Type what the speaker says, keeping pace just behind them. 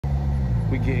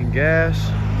We getting gas.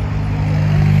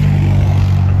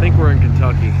 I think we're in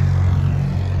Kentucky.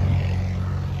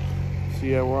 So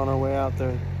yeah, we're on our way out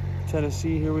there.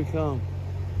 Tennessee, here we come.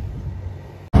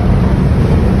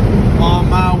 On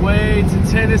my way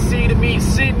to Tennessee to meet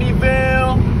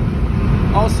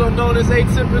Sydneyville, also known as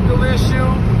Atypical Issue.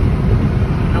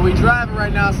 And we driving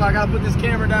right now, so I gotta put this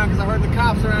camera down because I heard the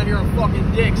cops around here are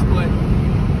fucking dicks, but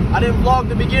I didn't vlog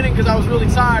the beginning because I was really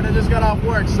tired. I just got off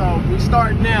work, so we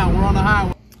starting now. We're on the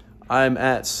highway. I'm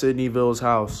at Sydneyville's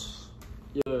house.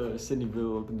 Yeah,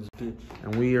 Sydneyville, open this bitch.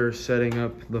 And we are setting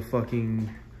up the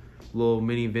fucking little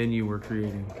mini venue we're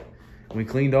creating. And we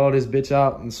cleaned all this bitch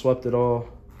out and swept it all,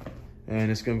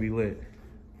 and it's gonna be lit.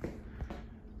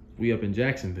 We up in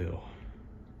Jacksonville.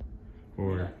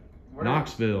 Or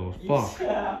Knoxville, fuck.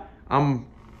 Yeah. I'm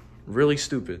really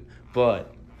stupid,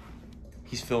 but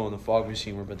he's filling the fog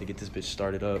machine. We're about to get this bitch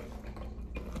started up.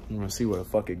 I'm gonna see where the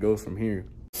fuck it goes from here.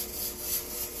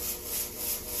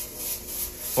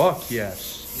 Fuck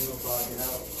yes.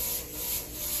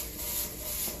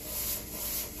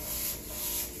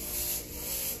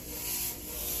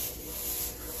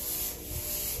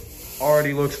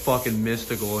 Already looks fucking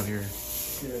mystical in here.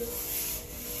 Yeah.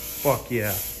 Fuck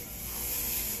yeah.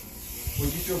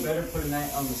 Would you feel better putting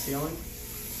that on the ceiling?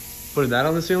 Putting that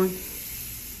on the ceiling?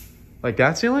 Like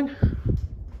that ceiling?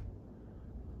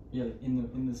 Yeah,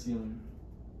 in the ceiling.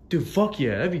 Dude, fuck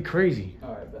yeah, that'd be crazy.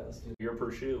 Alright, bet, let's do it. You're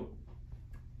per shoe.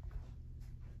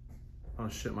 Oh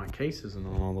shit, my case isn't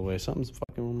on all the way. Something's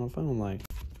fucking with my phone, like.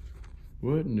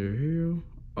 What in the hell?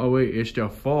 Oh wait, it's the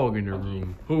fog in the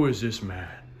room. Who is this man?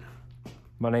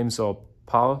 My name's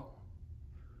Paul.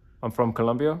 I'm from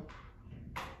Colombia.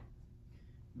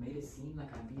 Made it seem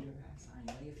like I beat her ass. I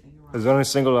lay a finger on. Is there any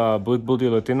single booty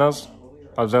Latinas?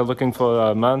 Are they looking for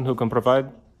a man who can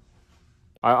provide?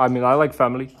 I mean, I like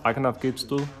family. I can have kids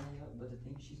too.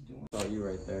 Oh, you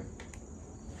right there.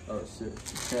 Oh shit.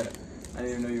 Yeah. I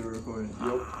didn't even know you were recording.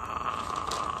 Yup.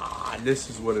 This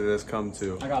is what it has come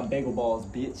to. I got bagel balls,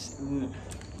 bitch. You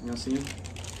know, see?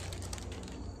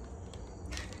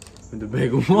 The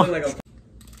bagel one.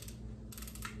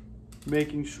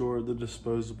 Making sure the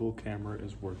disposable camera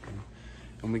is working.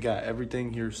 And we got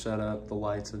everything here set up, the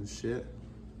lights and shit.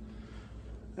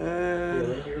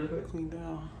 And cleaned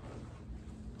out.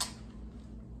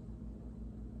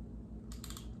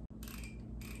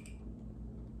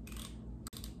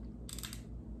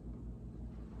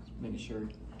 Making sure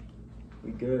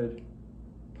we good.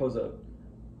 Pose up.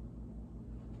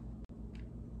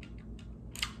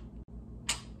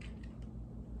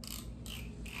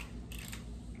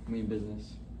 We in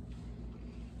business.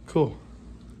 Cool.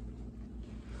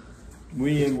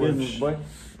 We in business, boy.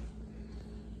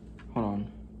 Hold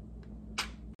on.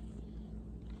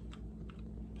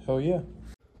 Hell yeah.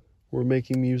 We're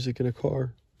making music in a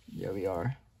car. Yeah, we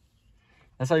are.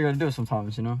 That's how you gotta do it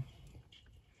sometimes, you know?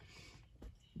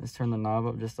 Let's turn the knob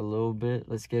up just a little bit.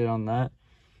 Let's get it on that.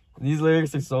 These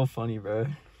lyrics are so funny, bro.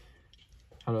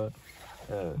 Hold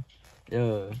on.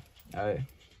 Yeah. Alright.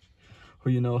 Who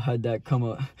you know had that come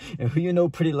up? And who you know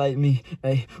pretty like me?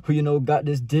 Hey, who you know got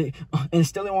this dick? And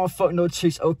still ain't wanna fuck no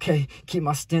chicks, okay. Keep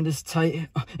my standards tight,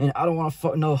 and I don't wanna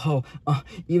fuck no hoe.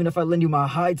 Even if I lend you my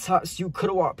high tops, you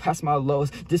could've walked past my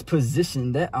lows. This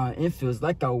position that I'm in feels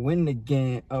like I win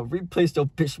again. Replace your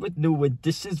bitch with new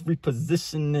additions,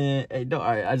 repositioning. Hey, no,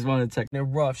 alright, I just wanna check. It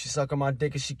rough, she suck on my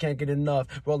dick and she can't get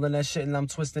enough. Rolling that shit and I'm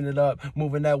twisting it up.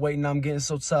 Moving that weight and I'm getting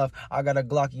so tough. I got a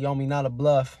Glocky on me, not a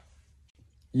bluff.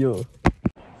 Yo.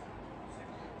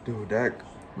 Dude, that...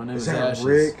 My name is Ashes.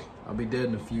 Rick? I'll be dead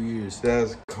in a few years.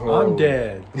 That's cold. I'm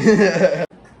dead. Hey,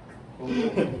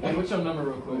 what's your number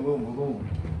real quick? Boom.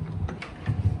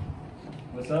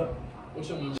 What's up? What's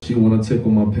your number? She wanna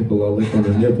tickle my pickle, I'll lick on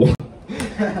her nipple.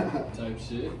 Type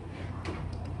shit.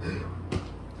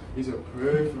 He's a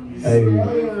prayer from you. Hey.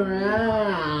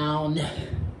 Around.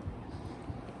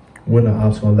 When the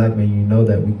ops gon' like me, you know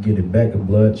that we get it back. A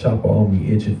blood chopper on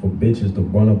me, itching for bitches to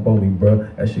run up on me,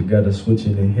 bruh. That shit gotta switch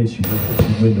it and hit you,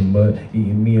 put you in the mud.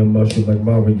 Eating me a mushroom like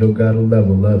Mario, gotta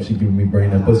level up. She giving me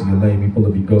brain, that pussy lame me, full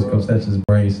of your ghost. Come snatch his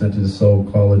brain, snatch his soul,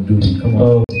 Call of Duty. Come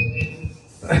on.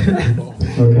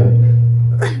 Okay.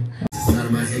 None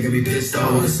of my head gonna be pissed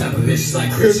off. Wanna slap a bitch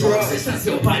like Chris Rock. Bitch, I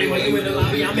still body while you in the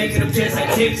lobby. I'm making them dance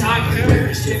like TikTok.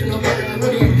 Wearing shit, no matter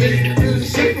what you really do the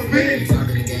shit for me.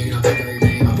 Talking the game, I think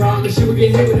everything. I promise you will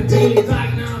get hit with a beat.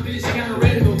 Like, nah, bitch, I got a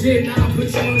radical kid. Now I'll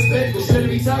put you on the spectacle. Shouldn't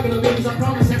be talking to me, cause I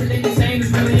promise everything the same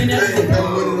is really inevitable.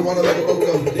 I'm winning the water like a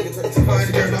Boko. Nigga took to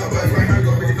find your not right now.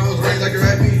 Go pick your nose right like you're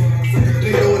at me.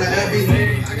 You know what I have me.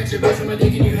 I got your bitch on my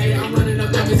dick and you hate it. I'm running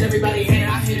up numbers, everybody hate it.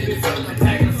 I hit it before, like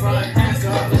back in the front. Ass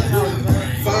off, let's go.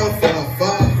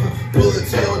 555, bullets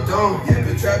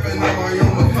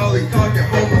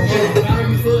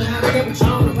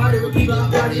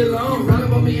body alone. Run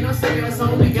up on me and I say that's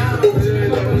only God.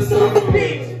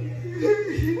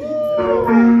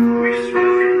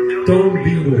 Don't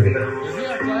be weird.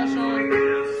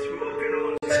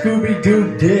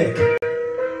 Scooby-Doo dick.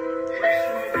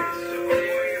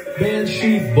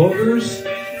 Banshee boogers.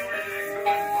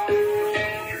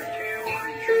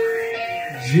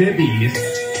 Jibbies.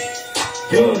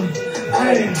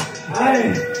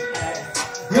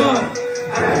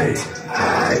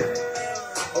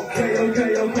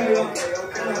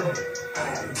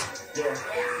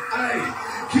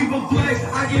 Keep a play,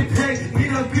 I get paid.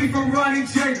 Need a beat from Ronnie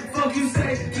J. Fuck you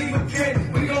say, leave a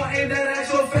kid. We gon' aim that at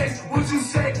your face. What you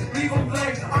say, leave a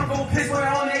blade. I'm gon' piss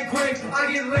right on that grave.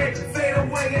 I get laid, fade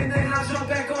away, and then I jump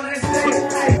back on that stage.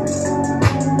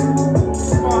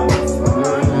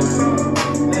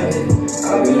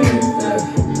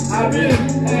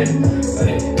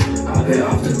 I've been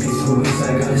off the beat for weeks,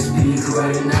 I gotta speak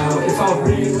right now. If I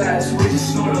relapse, we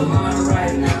just snort a line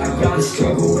right now. I gotta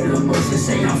struggle with emotions,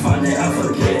 say I'm fine that I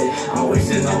forget. I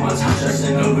wasted all my time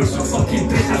stressing over some fucking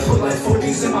bitch. I put like 4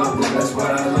 things in my blood, that's why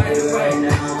I light it right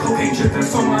now. Cocaine dripping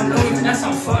from my nose, and that's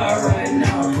on fire right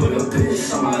now. I put a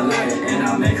bitch on my light, and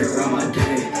I make her on my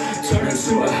day. Turn her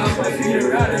to a housewife, feed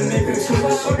her out and make her to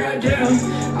a so goddamn.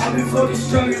 I've been fucking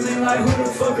struggling like who the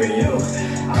fuck are you?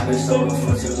 I've been sober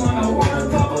for too long, I wanna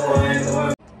pop a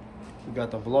line. We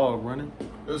got the vlog running.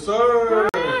 Yes, sir.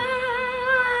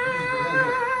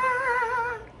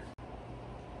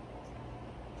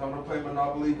 Time to play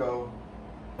Monopoly Go.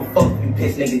 Fuck you,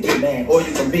 piss nigga, get mad. Or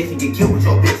you some bitch and get killed with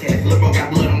your bitch ass. Lil' bro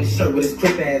got blood on his shirt with his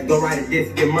crip ass. Go ride a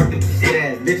disc, get murked with shit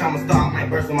ass. Bitch, I'm a star, I might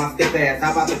burst with my stiff ass.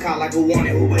 I about to call like who want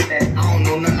it, who with that? I don't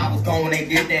know nothing, I was gone when they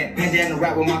did that. Been down the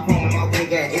rap with my chrome and my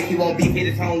wing at. If he won't be hit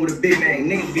his home with a big bang.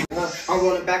 Niggas be I'm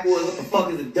running backwards, what the fuck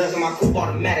is a dust? And my coupe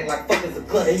automatic like fuck is a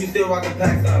cut. And you still rockin'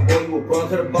 packs, son, boy, you a bro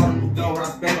to the bottom. You done what I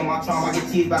spend on my charm, I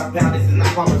get cheese by the pound, this is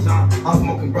not Parmesan. I'm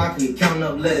smoking broccoli, counting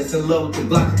up lettuce, in love with the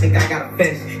Glock. I think I got a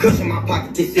fetish, cushion my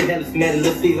pocket, this shit hella smelly.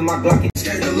 Let's season my Glock.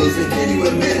 Scared to lose it, can you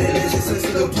admit it? It's just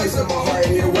into the place of my heart,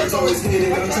 and your words always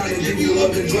needed. I'm trying to give you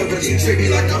love and joy, but you treat me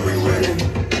like I'm regretting.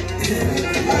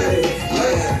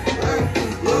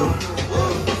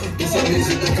 This ain't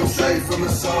music that comes straight from the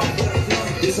song.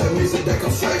 This ain't music that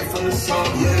comes straight from the song.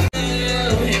 Yeah.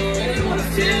 Really wanna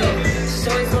feel.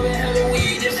 Sorry for the hell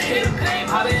we just hit a pain.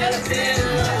 I've been at a feel.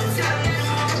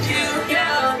 You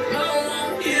got,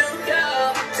 you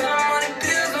got. Time on the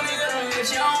bills, I'm gonna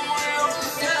reach your way.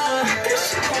 This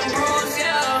shit gon' bruise,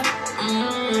 yeah.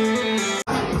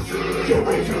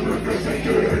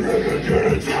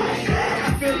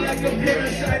 I feel like a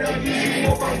parasite on you.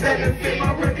 For my benefit,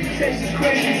 my reputation's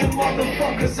crazy. Some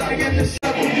motherfuckers, I am the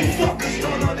shovel. You fuckers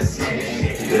don't understand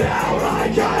shit. Now I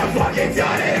gotta fucking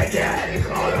done it again.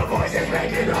 All the voices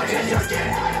making noises, just get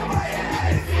out of my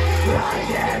head. I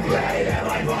can't play that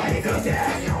my body, cause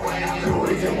there's no way I'm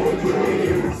going to move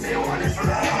you. Still wanna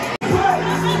stay.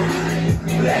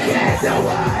 Listen to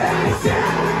what I say.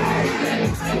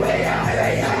 We are the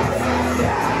other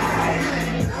side.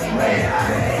 We are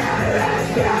the other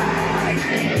side.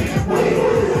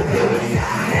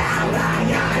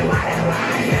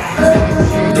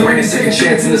 There ain't a second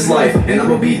chance in this life, and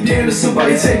I'ma be damned if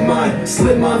somebody take mine.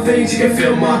 Slip my veins, you can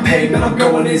feel my pain. Man, I'm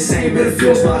going insane, but it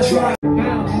feels my drive.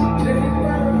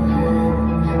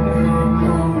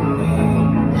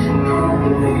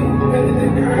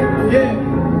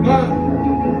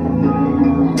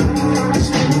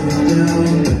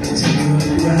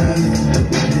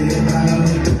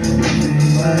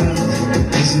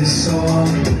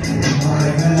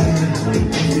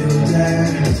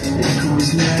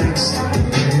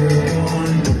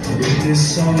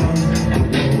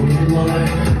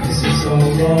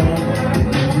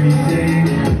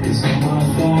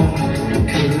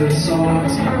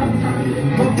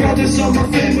 My brothers are my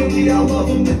family, I love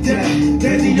them to death.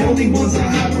 They're the only ones I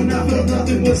have when I felt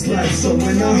nothing was left. So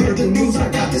when I heard the news, I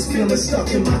got this feeling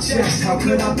stuck in my chest. How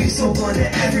could I be so blind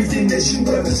to everything that you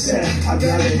ever said? I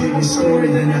gotta hear your story,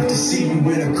 then have to see you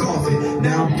in a coffin.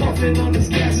 Now I'm puffing on this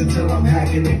gas until I'm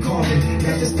hacking and coughing.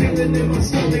 Got this feeling in my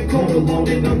stomach, cold alone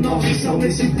and I'm nauseous. I'll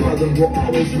miss you, brother, we'll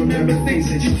always remember things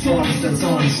that you taught us, that's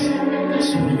honest.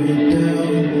 Slow it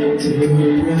down, take a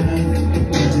breath,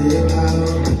 let it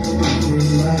out,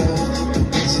 left.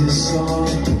 It's his song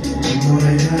in my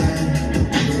head.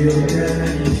 I feel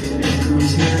dead. It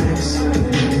comes next.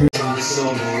 On the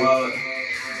silver road.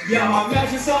 Yo, my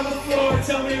mattress on the floor.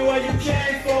 Tell me what you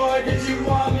came for. Did you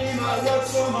want me? My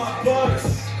looks or my books?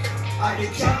 I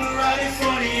get coming right in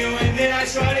front of you, and then I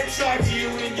try to talk to you,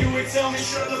 and you would tell me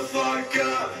shut the fuck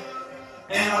up.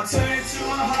 And I'll turn it to a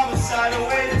homicide. I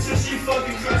wait until she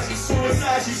fucking cries for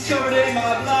suicide. She's covered in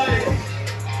my blood.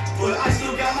 But I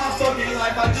still got my fucking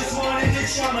life. I just wanted to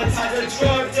traumatize a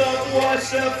drugged up,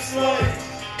 washed up slut.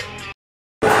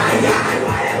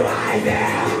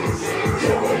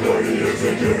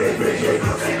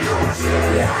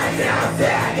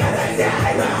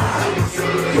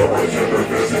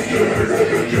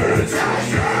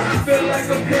 I feel like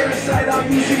a parasite.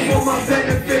 I'm using for my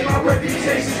benefit. My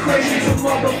reputation's crazy to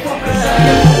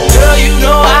motherfuckers. Girl, you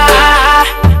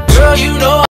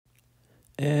know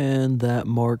And that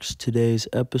marks today's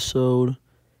episode.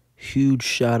 Huge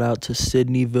shout out to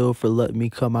Sydneyville for letting me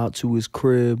come out to his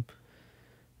crib.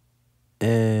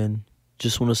 And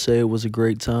just want to say it was a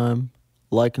great time.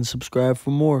 Like and subscribe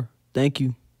for more. Thank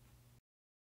you.